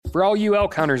For all you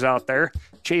elk hunters out there,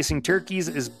 chasing turkeys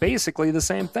is basically the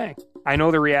same thing. I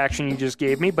know the reaction you just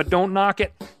gave me, but don't knock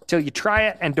it till you try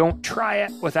it, and don't try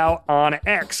it without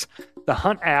OnX. The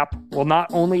Hunt app will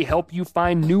not only help you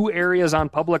find new areas on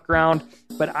public ground,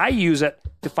 but I use it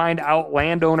to find out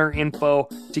landowner info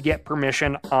to get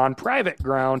permission on private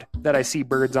ground that I see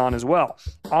birds on as well.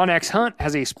 OnX Hunt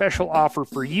has a special offer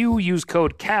for you. Use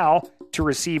code CAL to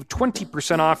receive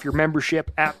 20% off your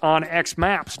membership at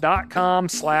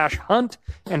onxmaps.com/hunt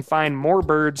and find more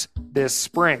birds this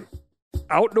spring.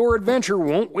 Outdoor adventure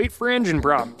won't wait for engine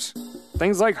problems.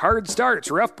 Things like hard starts,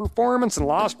 rough performance, and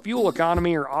lost fuel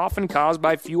economy are often caused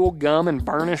by fuel gum and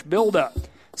varnish buildup.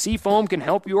 Seafoam can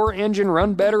help your engine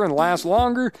run better and last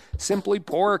longer. Simply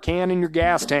pour a can in your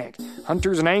gas tank.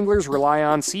 Hunters and anglers rely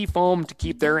on Seafoam to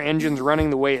keep their engines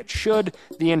running the way it should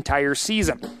the entire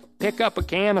season. Pick up a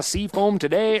can of Seafoam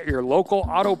today at your local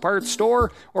auto parts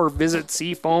store or visit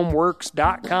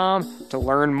seafoamworks.com to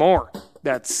learn more.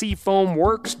 That's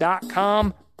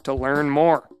seafoamworks.com to learn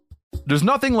more. There's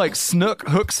nothing like snook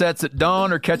hook sets at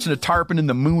dawn or catching a tarpon in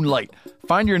the moonlight.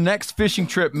 Find your next fishing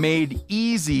trip made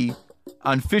easy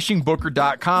on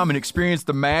fishingbooker.com and experience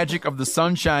the magic of the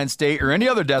Sunshine State or any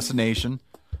other destination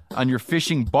on your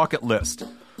fishing bucket list.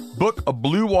 Book a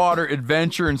blue water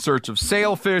adventure in search of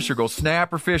sailfish or go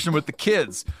snapper fishing with the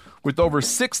kids. With over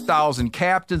 6,000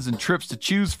 captains and trips to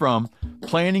choose from,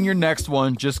 planning your next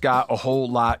one just got a whole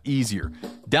lot easier.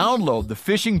 Download the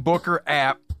Fishing Booker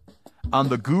app on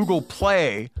the Google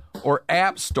Play or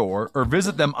App Store, or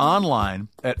visit them online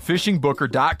at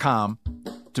fishingbooker.com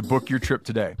to book your trip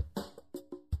today.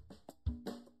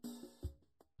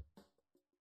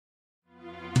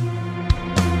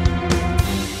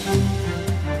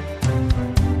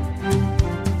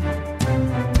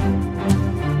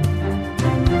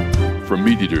 From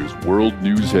MeatEater's World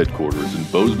News Headquarters in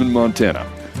Bozeman, Montana,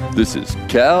 this is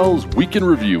Cal's Week in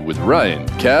Review with Ryan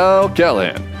Cal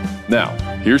Callahan. Now,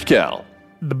 here's Cal.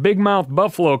 The bigmouth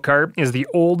buffalo carp is the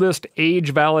oldest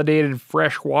age-validated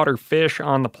freshwater fish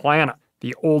on the planet.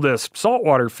 The oldest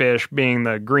saltwater fish being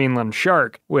the Greenland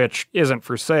shark, which isn't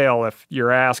for sale if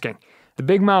you're asking. The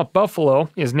bigmouth buffalo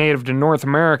is native to North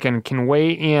America and can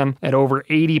weigh in at over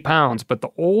 80 pounds, but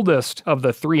the oldest of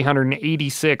the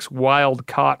 386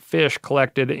 wild-caught fish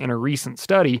collected in a recent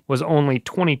study was only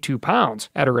 22 pounds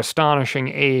at her astonishing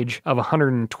age of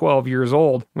 112 years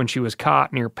old when she was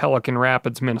caught near Pelican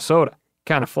Rapids, Minnesota.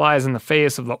 Kind of flies in the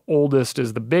face of the oldest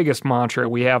is the biggest mantra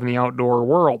we have in the outdoor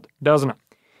world, doesn't it?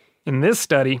 In this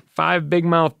study, 5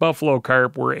 bigmouth buffalo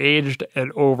carp were aged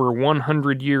at over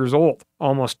 100 years old.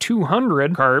 Almost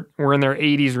 200 carp were in their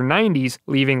 80s or 90s,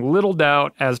 leaving little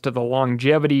doubt as to the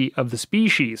longevity of the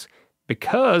species.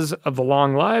 Because of the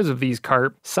long lives of these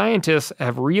carp, scientists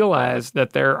have realized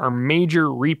that there are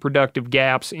major reproductive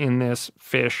gaps in this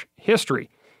fish history.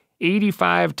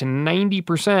 85 to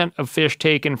 90% of fish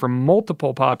taken from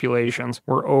multiple populations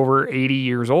were over 80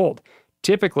 years old.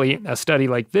 Typically, a study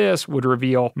like this would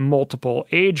reveal multiple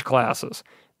age classes.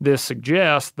 This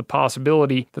suggests the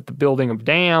possibility that the building of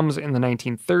dams in the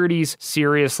 1930s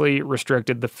seriously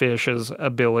restricted the fish's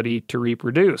ability to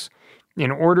reproduce.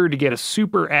 In order to get a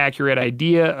super accurate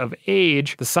idea of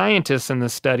age, the scientists in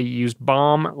this study used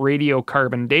bomb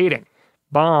radiocarbon dating.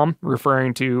 Bomb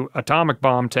referring to atomic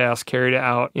bomb tests carried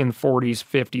out in the 40s,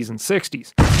 50s, and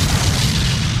 60s.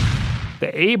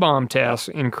 The A-bomb tests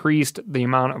increased the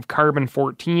amount of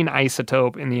carbon-14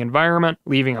 isotope in the environment,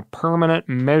 leaving a permanent,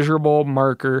 measurable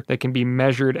marker that can be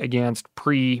measured against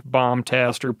pre-bomb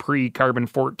test or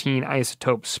pre-carbon-14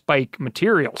 isotope spike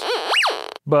materials.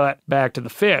 But back to the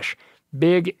fish.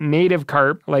 Big native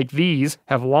carp like these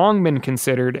have long been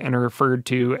considered and are referred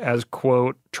to as,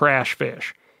 quote, trash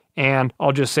fish. And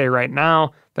I'll just say right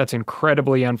now, that's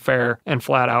incredibly unfair and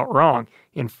flat out wrong.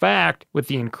 In fact, with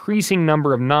the increasing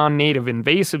number of non-native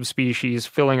invasive species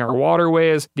filling our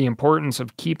waterways, the importance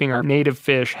of keeping our native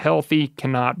fish healthy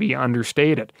cannot be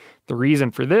understated. The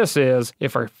reason for this is,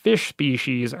 if our fish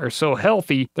species are so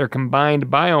healthy, their combined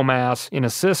biomass in a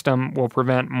system will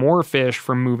prevent more fish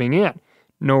from moving in.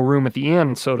 No room at the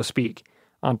inn, so to speak.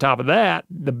 On top of that,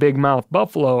 the bigmouth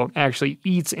buffalo actually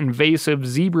eats invasive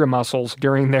zebra mussels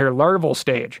during their larval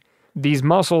stage. These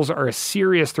mussels are a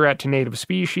serious threat to native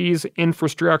species,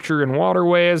 infrastructure and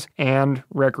waterways, and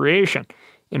recreation.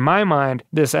 In my mind,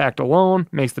 this act alone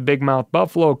makes the bigmouth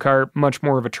buffalo carp much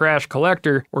more of a trash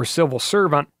collector or civil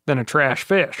servant than a trash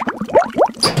fish.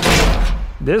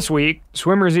 This week,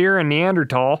 swimmer's ear and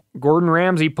Neanderthal, Gordon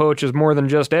Ramsay poaches more than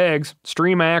just eggs,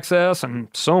 stream access, and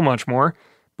so much more.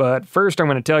 But first, I'm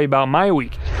going to tell you about my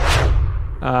week.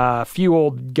 A few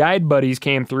old guide buddies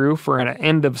came through for an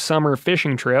end-of-summer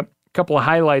fishing trip. A couple of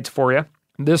highlights for you.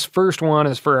 This first one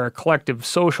is for our collective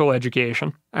social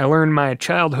education. I learned my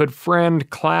childhood friend,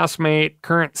 classmate,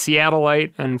 current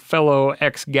Seattleite, and fellow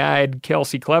ex-guide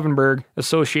Kelsey Clevenberg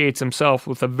associates himself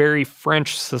with a very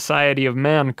French society of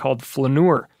men called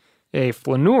flaneur. A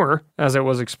flaneur, as it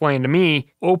was explained to me,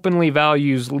 openly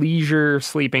values leisure,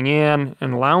 sleeping in,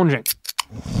 and lounging.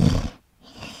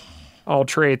 All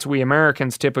traits we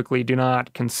Americans typically do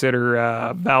not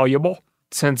consider valuable.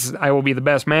 Since I will be the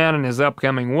best man in his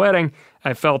upcoming wedding,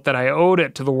 I felt that I owed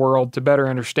it to the world to better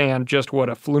understand just what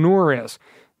a flaneur is.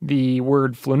 The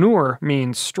word flaneur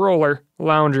means stroller,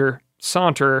 lounger,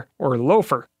 saunterer, or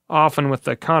loafer, often with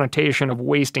the connotation of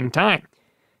wasting time.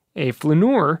 A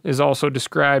flaneur is also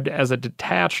described as a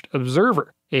detached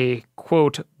observer, a,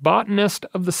 quote, botanist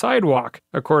of the sidewalk,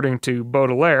 according to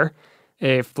Baudelaire.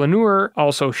 A flaneur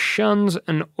also shuns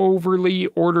an overly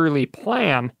orderly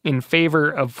plan in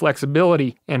favor of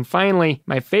flexibility. And finally,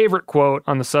 my favorite quote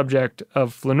on the subject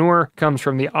of flaneur comes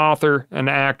from the author and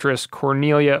actress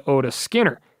Cornelia Otis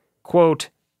Skinner. Quote,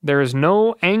 "There is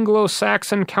no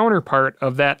Anglo-Saxon counterpart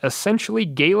of that essentially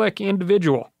Gaelic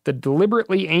individual, the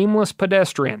deliberately aimless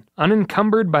pedestrian,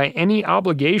 unencumbered by any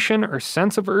obligation or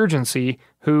sense of urgency,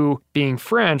 who, being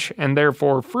French and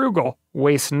therefore frugal,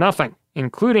 wastes nothing,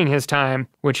 including his time,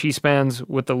 which he spends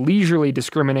with the leisurely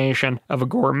discrimination of a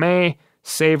gourmet,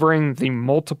 savoring the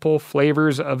multiple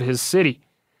flavors of his city."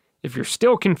 If you're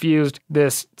still confused,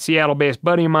 this Seattle-based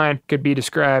buddy of mine could be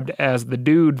described as the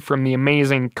dude from the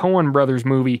amazing Coen Brothers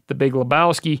movie, The Big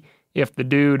Lebowski, if the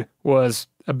dude was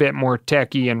a bit more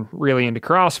techie and really into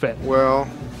CrossFit. Well,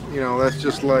 that's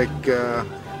just like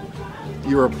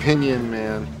your opinion,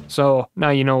 man. So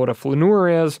now you know what a flaneur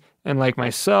is, and like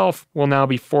myself, will now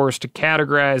be forced to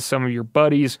categorize some of your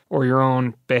buddies or your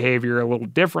own behavior a little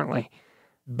differently.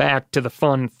 Back to the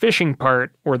fun fishing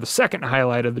part, or the second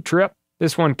highlight of the trip.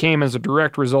 This one came as a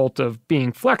direct result of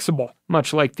being flexible,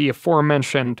 much like the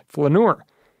aforementioned flaneur.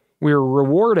 We were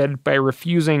rewarded by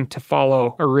refusing to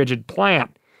follow a rigid plan.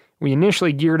 We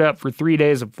initially geared up for 3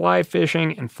 days of fly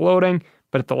fishing and floating,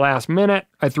 but at the last minute,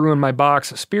 I threw in my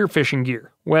box of spearfishing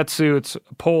gear: wetsuits,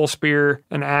 a pole spear,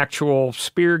 an actual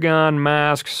spear gun,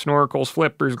 masks, snorkels,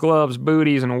 flippers, gloves,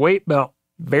 booties, and a weight belt.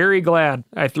 Very glad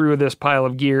I threw this pile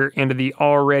of gear into the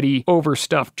already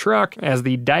overstuffed truck, as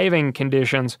the diving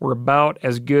conditions were about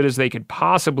as good as they could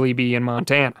possibly be in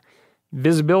Montana.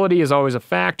 Visibility is always a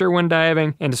factor when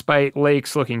diving, and despite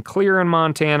lakes looking clear in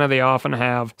Montana, they often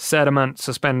have sediment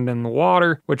suspended in the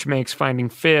water, which makes finding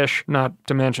fish, not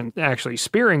to mention actually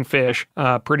spearing fish,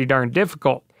 pretty darn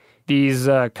difficult. These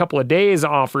couple of days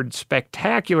offered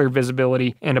spectacular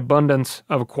visibility and abundance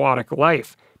of aquatic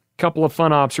life. Couple of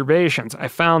fun observations. I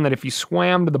found that if you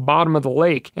swam to the bottom of the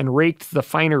lake and raked the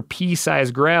finer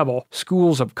pea-sized gravel,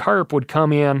 schools of carp would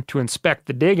come in to inspect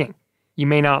the digging. You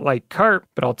may not like carp,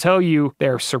 but I'll tell you,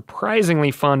 they're surprisingly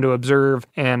fun to observe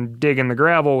and dig in the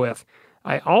gravel with.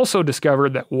 I also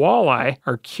discovered that walleye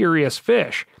are curious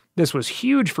fish. This was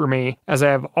huge for me, as I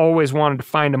have always wanted to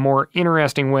find a more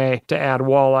interesting way to add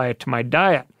walleye to my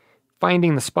diet.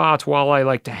 Finding the spots walleye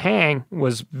like to hang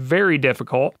was very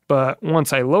difficult, but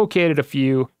once I located a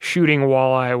few, shooting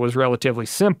walleye was relatively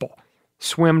simple.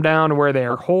 Swim down to where they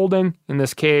are holding, in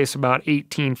this case about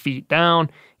 18 feet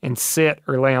down, and sit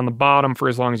or lay on the bottom for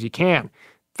as long as you can.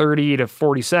 30 to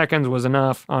 40 seconds was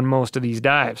enough on most of these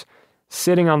dives.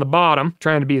 Sitting on the bottom,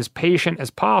 trying to be as patient as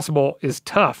possible, is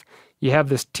tough. You have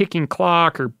this ticking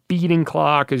clock or beating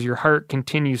clock as your heart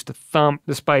continues to thump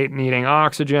despite needing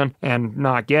oxygen and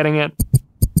not getting it.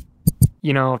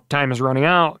 Time is running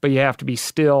out, but you have to be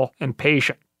still and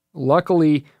patient.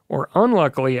 Luckily, or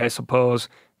unluckily, I suppose,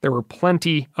 there were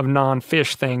plenty of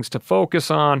non-fish things to focus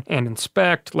on and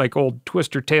inspect, like old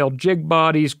twister-tailed jig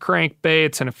bodies,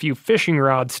 crankbaits, and a few fishing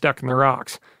rods stuck in the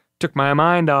rocks. Took my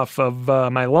mind off of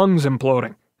my lungs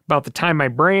imploding. About the time my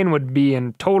brain would be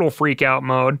in total freak-out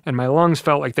mode and my lungs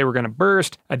felt like they were going to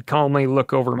burst, I'd calmly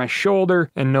look over my shoulder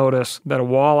and notice that a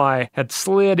walleye had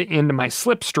slid into my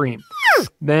slipstream.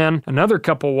 Then another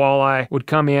couple walleye would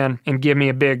come in and give me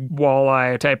a big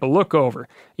walleye type of look over.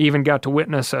 Even got to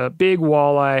witness a big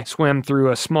walleye swim through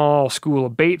a small school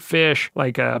of bait fish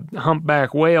like a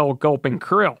humpback whale gulping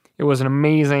krill. It was an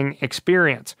amazing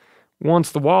experience.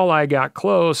 Once the walleye got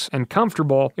close and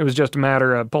comfortable, it was just a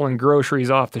matter of pulling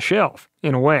groceries off the shelf,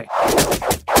 in a way.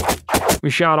 We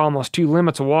shot almost 2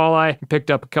 limits of walleye and picked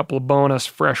up a couple of bonus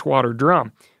freshwater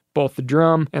drum. Both the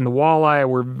drum and the walleye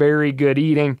were very good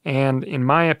eating, and in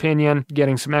my opinion,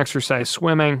 getting some exercise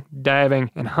swimming,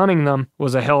 diving, and hunting them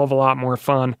was a hell of a lot more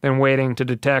fun than waiting to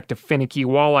detect a finicky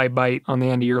walleye bite on the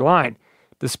end of your line.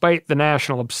 Despite the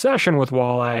national obsession with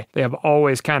walleye, they have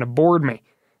always kind of bored me.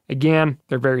 Again,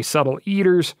 they're very subtle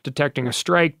eaters. Detecting a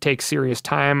strike takes serious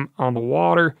time on the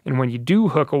water, and when you do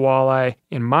hook a walleye,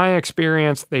 in my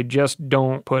experience, they just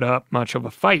don't put up much of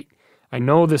a fight. I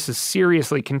know this is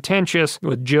seriously contentious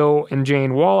with Joe and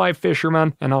Jane walleye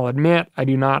fishermen, and I'll admit I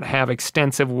do not have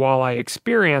extensive walleye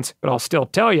experience, but I'll still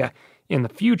tell you, in the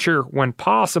future, when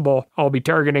possible, I'll be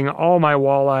targeting all my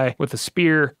walleye with a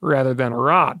spear rather than a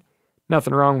rod.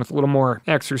 Nothing wrong with a little more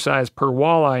exercise per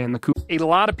walleye in the coop. A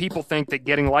lot of people think that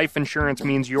getting life insurance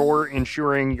means you're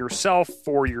insuring yourself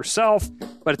for yourself,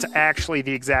 but it's actually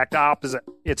the exact opposite.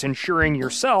 It's insuring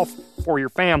yourself for your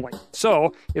family.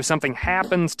 So, if something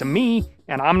happens to me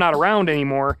and I'm not around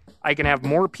anymore, I can have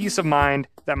more peace of mind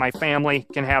that my family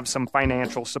can have some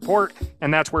financial support,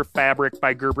 and that's where Fabric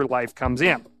by Gerber Life comes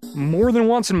in. More than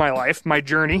once in my life, my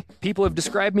journey, people have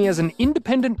described me as an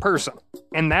independent person,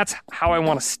 and that's how I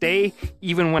want to stay.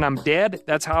 Even when I'm dead,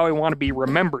 that's how I want to be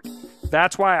remembered.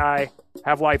 That's why I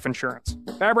have life insurance.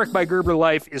 Fabric by Gerber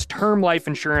Life is term life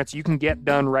insurance you can get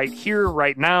done right here,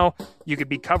 right now. You could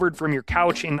be covered from your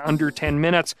couch in under 10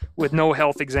 minutes with no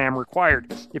health exam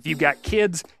required. If you've got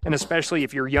kids, and especially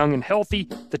if you're young and healthy,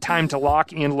 the time to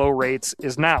lock in low rates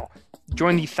is now.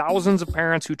 Join the thousands of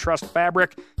parents who trust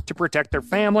Fabric to protect their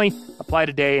family. Apply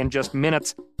today in just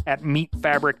minutes at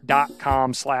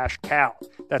meetfabric.com/Cal.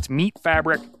 That's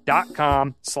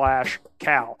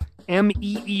meetfabric.com/Cal.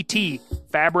 MEET,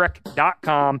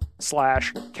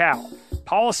 fabric.com/Cal.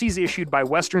 Policies issued by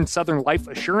Western Southern Life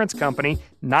Assurance Company,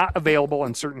 not available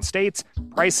in certain states.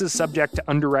 Prices subject to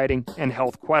underwriting and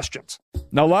health questions.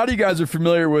 Now, a lot of you guys are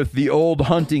familiar with the old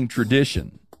hunting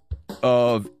tradition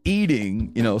of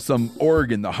eating, some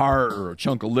organ, the heart or a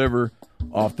chunk of liver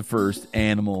off the first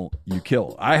animal you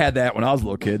kill. I had that when I was a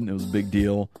little kid, and it was a big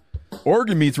deal.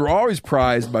 Organ meats were always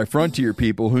prized by frontier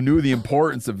people who knew the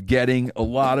importance of getting a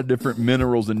lot of different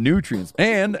minerals and nutrients.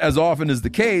 And, as often is the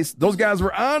case, those guys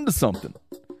were onto something.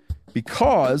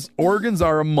 Because organs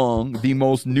are among the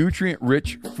most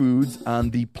nutrient-rich foods on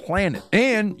the planet.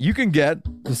 And you can get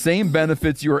the same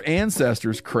benefits your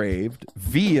ancestors craved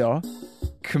via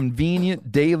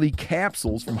convenient daily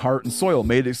capsules from Heart and Soil,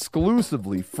 made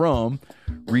exclusively from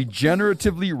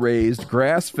regeneratively raised,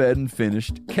 grass-fed, and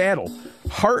finished cattle.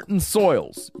 Heart and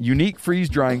Soil's unique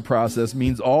freeze-drying process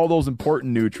means all those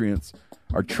important nutrients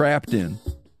are trapped in,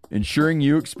 ensuring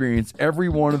you experience every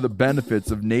one of the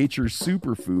benefits of nature's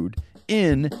superfood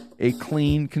in a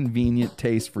clean, convenient,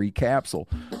 taste-free capsule.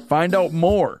 Find out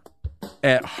more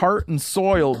at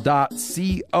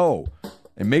heartandsoil.co.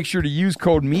 And make sure to use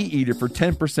code MeatEater for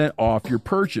 10% off your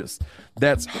purchase.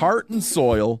 That's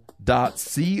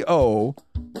heartandsoil.co.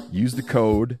 Use the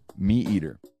code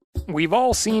MeatEater. We've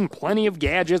all seen plenty of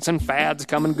gadgets and fads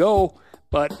come and go,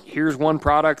 but here's one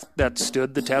product that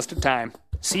stood the test of time.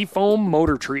 Seafoam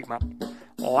Motor Treatment.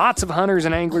 Lots of hunters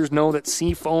and anglers know that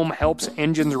Seafoam helps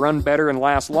engines run better and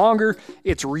last longer.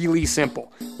 It's really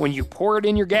simple. When you pour it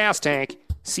in your gas tank,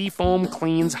 Seafoam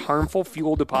cleans harmful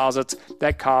fuel deposits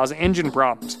that cause engine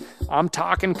problems. I'm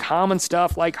talking common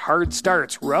stuff like hard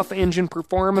starts, rough engine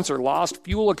performance, or lost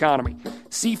fuel economy.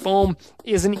 Seafoam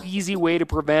is an easy way to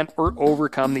prevent or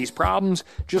overcome these problems.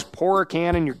 Just pour a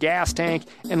can in your gas tank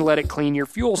and let it clean your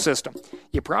fuel system.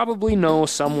 You probably know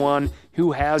someone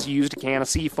who has used a can of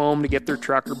Seafoam to get their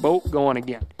truck or boat going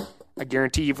again. I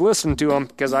guarantee you've listened to them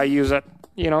because I use it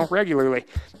regularly.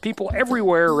 People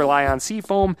everywhere rely on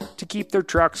Seafoam to keep their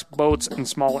trucks, boats, and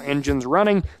small engines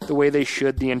running the way they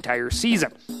should the entire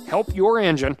season. Help your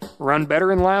engine run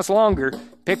better and last longer.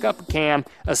 Pick up a can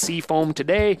of Seafoam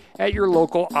today at your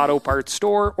local auto parts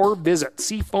store or visit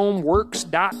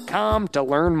seafoamworks.com to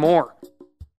learn more.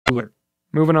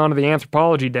 Moving on to the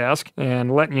anthropology desk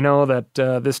and letting you know that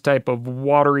this type of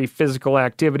watery physical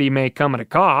activity may come at a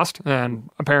cost, and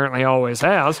apparently always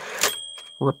has.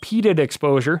 Repeated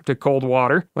exposure to cold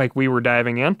water, like we were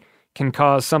diving in, can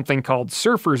cause something called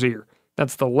surfer's ear.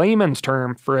 That's the layman's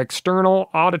term for external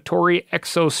auditory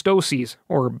exostoses,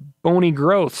 or bony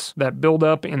growths that build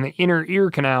up in the inner ear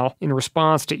canal in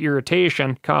response to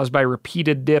irritation caused by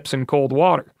repeated dips in cold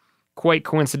water. Quite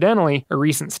coincidentally, a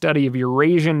recent study of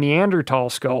Eurasian Neanderthal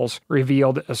skulls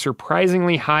revealed a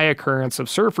surprisingly high occurrence of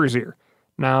surfer's ear.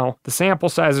 Now, the sample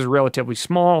size is relatively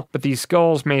small, but these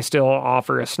skulls may still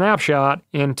offer a snapshot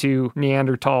into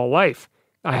Neanderthal life.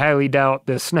 I highly doubt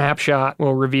this snapshot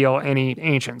will reveal any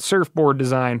ancient surfboard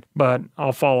design, but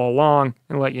I'll follow along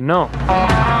and let you know.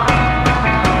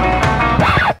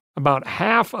 About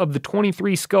half of the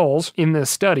 23 skulls in this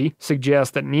study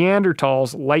suggest that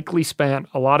Neanderthals likely spent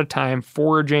a lot of time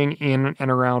foraging in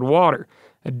and around water.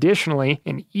 Additionally,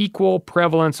 an equal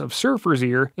prevalence of surfer's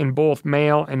ear in both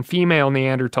male and female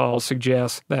Neanderthals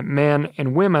suggests that men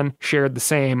and women shared the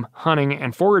same hunting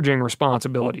and foraging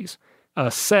responsibilities. A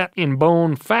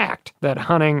set-in-bone fact that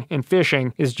hunting and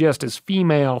fishing is just as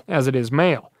female as it is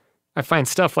male. I find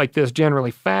stuff like this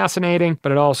generally fascinating,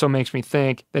 but it also makes me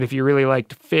think that if you really like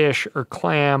to fish or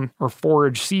clam or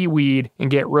forage seaweed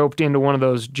and get roped into one of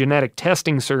those genetic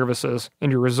testing services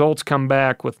and your results come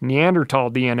back with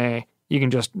Neanderthal DNA, you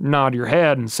can just nod your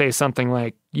head and say something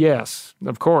like, yes,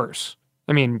 of course.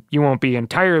 I mean, you won't be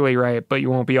entirely right, but you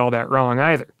won't be all that wrong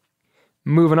either.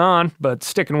 Moving on, but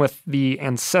sticking with the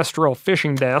ancestral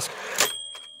fishing desk,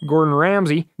 Gordon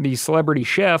Ramsay, the celebrity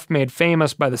chef made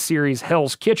famous by the series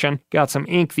Hell's Kitchen, got some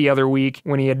ink the other week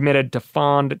when he admitted to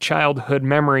fond childhood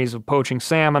memories of poaching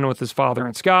salmon with his father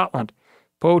in Scotland.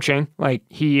 Poaching, like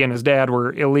he and his dad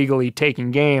were illegally taking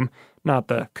game, not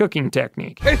the cooking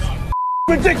technique. It's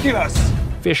ridiculous!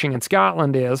 Fishing in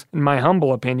Scotland is, in my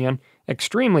humble opinion,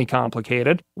 extremely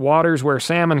complicated. Waters where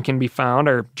salmon can be found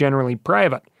are generally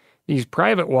private. These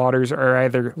private waters are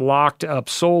either locked up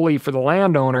solely for the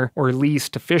landowner or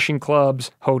leased to fishing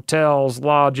clubs, hotels,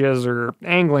 lodges, or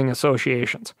angling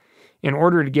associations. In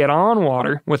order to get on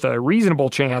water with a reasonable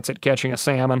chance at catching a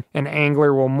salmon, an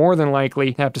angler will more than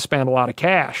likely have to spend a lot of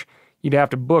cash. You'd have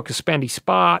to book a spendy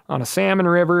spot on a salmon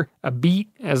river, a beat,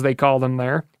 as they call them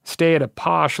there, stay at a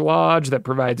posh lodge that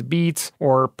provides beats,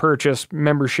 or purchase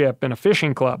membership in a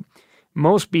fishing club.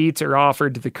 Most beats are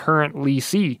offered to the current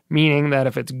leasee, meaning that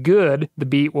if it's good, the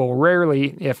beat will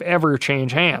rarely, if ever,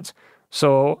 change hands.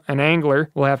 So an angler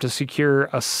will have to secure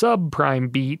a subprime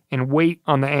beat and wait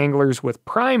on the anglers with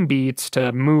prime beats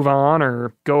to move on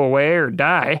or go away or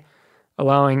die,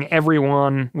 allowing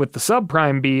everyone with the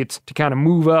subprime beats to kind of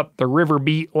move up the river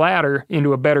beat ladder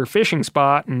into a better fishing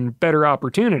spot and better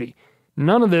opportunity.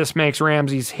 None of this makes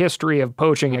Ramsay's history of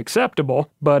poaching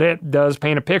acceptable, but it does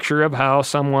paint a picture of how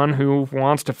someone who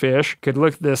wants to fish could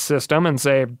look at this system and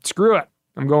say, screw it,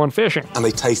 I'm going fishing. And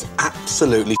they taste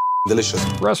absolutely delicious.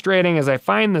 Frustrating as I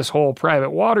find this whole private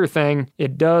water thing,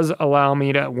 it does allow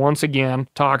me to once again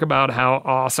talk about how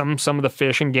awesome some of the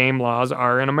fish and game laws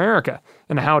are in America,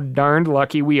 and how darned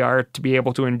lucky we are to be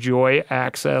able to enjoy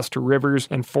access to rivers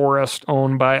and forests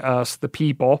owned by us, the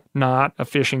people, not a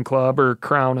fishing club or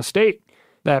crown estate.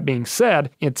 That being said,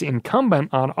 it's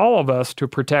incumbent on all of us to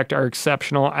protect our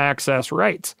exceptional access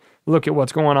rights. Look at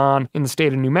what's going on in the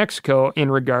state of New Mexico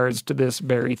in regards to this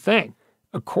very thing.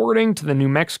 According to the New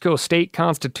Mexico State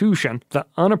Constitution, the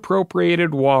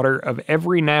unappropriated water of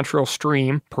every natural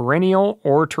stream, perennial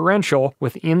or torrential,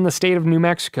 within the state of New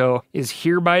Mexico is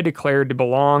hereby declared to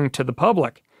belong to the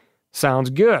public. Sounds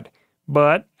good,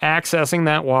 but accessing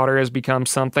that water has become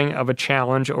something of a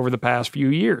challenge over the past few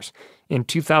years. In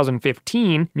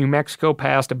 2015, New Mexico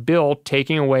passed a bill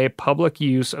taking away public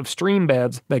use of stream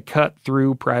beds that cut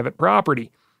through private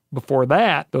property. Before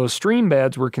that, those stream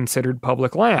beds were considered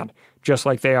public land, just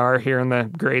like they are here in the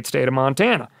great state of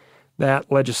Montana. That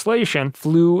legislation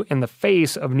flew in the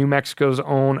face of New Mexico's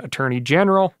own Attorney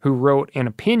General, who wrote an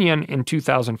opinion in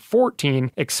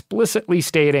 2014 explicitly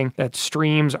stating that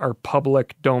streams are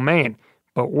public domain.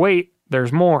 But wait,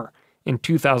 there's more. In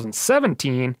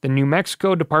 2017, the New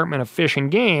Mexico Department of Fish and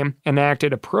Game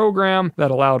enacted a program that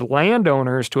allowed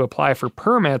landowners to apply for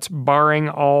permits barring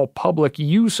all public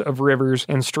use of rivers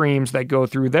and streams that go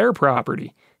through their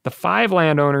property. The 5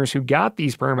 landowners who got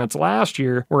these permits last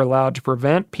year were allowed to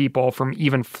prevent people from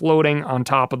even floating on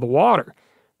top of the water.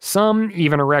 Some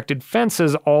even erected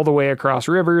fences all the way across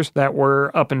rivers that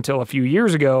were, up until a few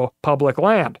years ago, public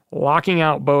land, locking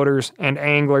out boaters and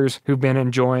anglers who've been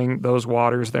enjoying those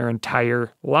waters their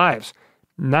entire lives.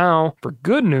 Now, for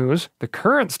good news, the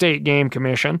current State Game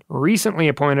Commission, recently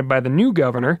appointed by the new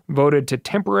governor, voted to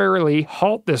temporarily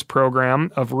halt this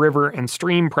program of river and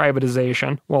stream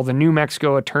privatization while the New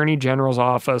Mexico Attorney General's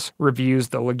office reviews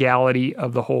the legality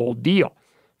of the whole deal.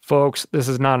 Folks, this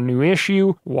is not a new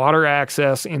issue. Water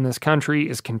access in this country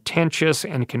is contentious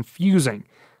and confusing.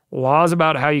 Laws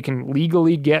about how you can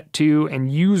legally get to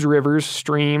and use rivers,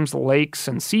 streams, lakes,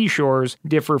 and seashores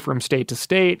differ from state to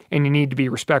state, and you need to be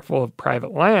respectful of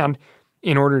private land.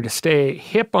 In order to stay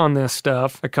hip on this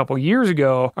stuff, a couple years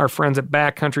ago, our friends at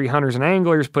Backcountry Hunters and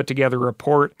Anglers put together a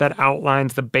report that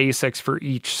outlines the basics for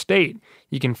each state.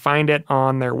 You can find it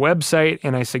on their website,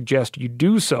 and I suggest you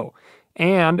do so.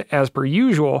 And, as per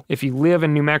usual, if you live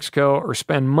in New Mexico or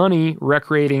spend money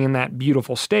recreating in that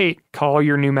beautiful state, call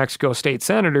your New Mexico state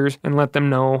senators and let them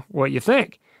know what you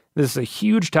think. This is a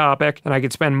huge topic, and I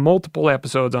could spend multiple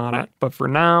episodes on it, but for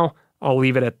now, I'll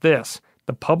leave it at this.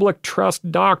 The public trust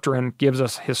doctrine gives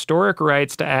us historic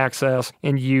rights to access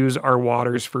and use our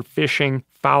waters for fishing,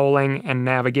 fouling, and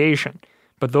navigation.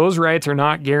 But those rights are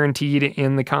not guaranteed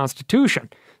in the Constitution.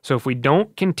 So if we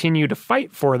don't continue to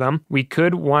fight for them, we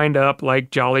could wind up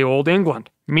like jolly old England.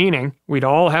 Meaning, we'd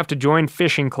all have to join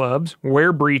fishing clubs,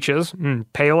 wear breeches,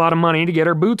 and pay a lot of money to get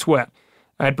our boots wet.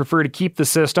 I'd prefer to keep the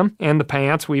system and the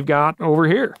pants we've got over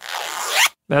here.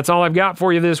 That's all I've got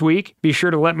for you this week. Be sure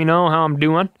to let me know how I'm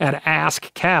doing at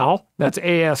Ask Cal, that's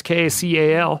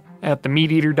ASKCAL, at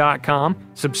themeateater.com.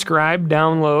 Subscribe,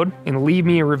 download, and leave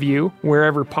me a review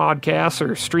wherever podcasts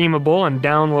are streamable and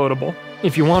downloadable.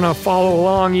 If you want to follow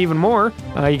along even more,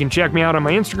 you can check me out on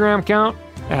my Instagram account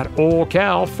at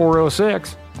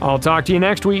OlCal406. I'll talk to you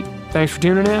next week. Thanks for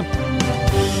tuning in.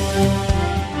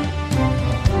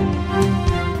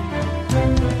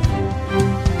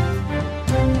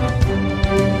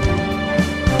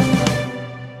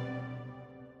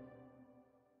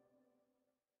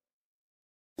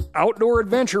 Outdoor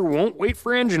adventure won't wait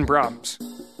for engine problems.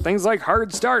 Things like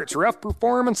hard starts, rough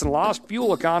performance, and lost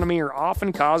fuel economy are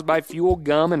often caused by fuel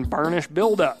gum and varnish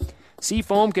buildup.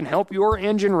 Seafoam can help your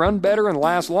engine run better and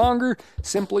last longer.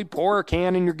 Simply pour a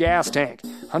can in your gas tank.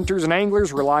 Hunters and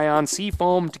anglers rely on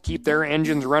Seafoam to keep their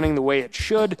engines running the way it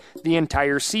should the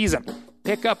entire season.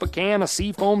 Pick up a can of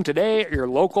Seafoam today at your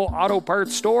local auto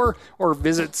parts store or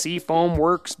visit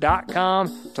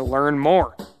SeafoamWorks.com to learn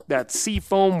more. That's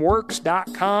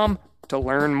SeafoamWorks.com to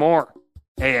learn more.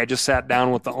 Hey, I just sat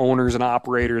down with the owners and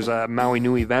operators at Maui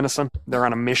Nui Venison. They're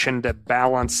on a mission to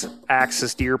balance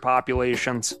axis deer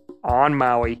populations on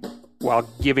Maui while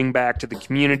giving back to the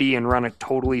community and run a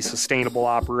totally sustainable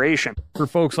operation. For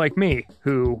folks like me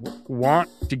who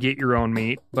want to get your own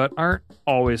meat but aren't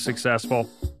always successful,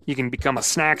 you can become a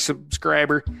snack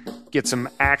subscriber, get some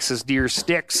axis deer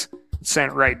sticks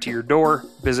sent right to your door.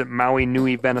 Visit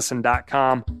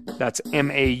MauiNuiVenison.com. That's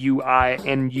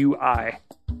MAUINUI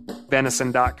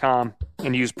venison.com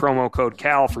and use promo code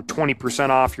CAL for 20%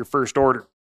 off your first order.